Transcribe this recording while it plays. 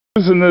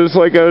And there's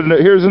like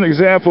here's an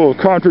example of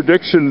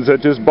contradictions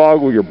that just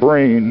boggle your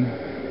brain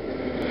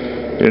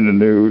in the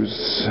news,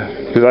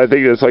 because I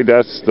think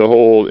that's the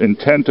whole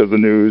intent of the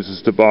news,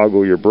 is to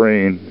boggle your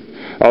brain.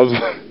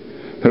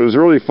 It was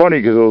really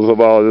funny because it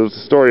was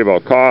a story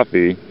about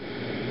coffee,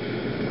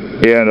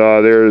 and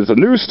there's a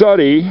new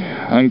study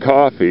on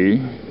coffee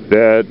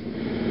that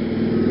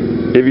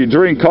if you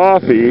drink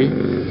coffee,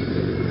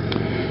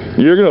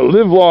 you're going to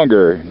live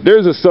longer.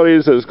 There's a study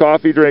that says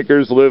coffee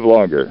drinkers live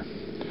longer.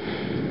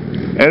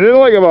 And then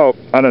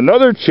on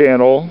another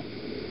channel,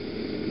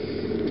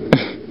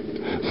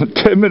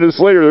 10 minutes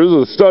later, there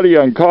was a study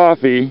on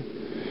coffee.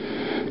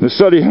 The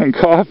study on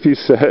coffee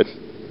said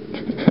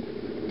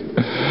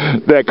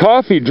that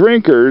coffee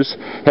drinkers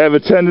have a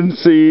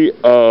tendency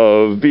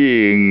of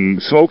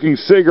smoking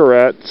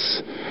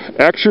cigarettes,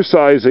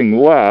 exercising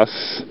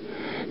less,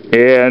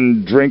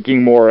 and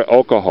drinking more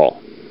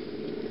alcohol.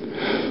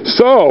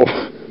 So,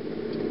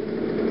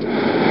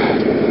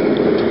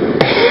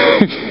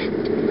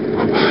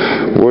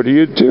 what do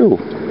you do?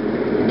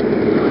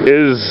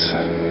 Is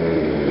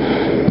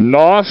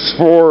NOS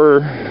for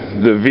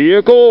the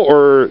vehicle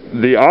or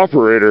the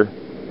operator?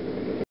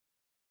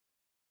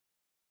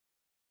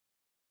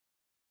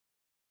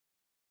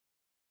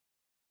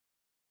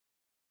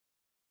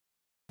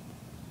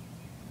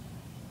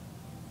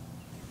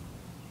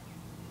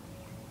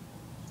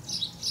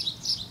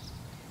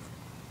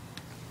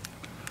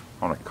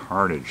 On a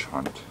carnage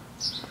hunt.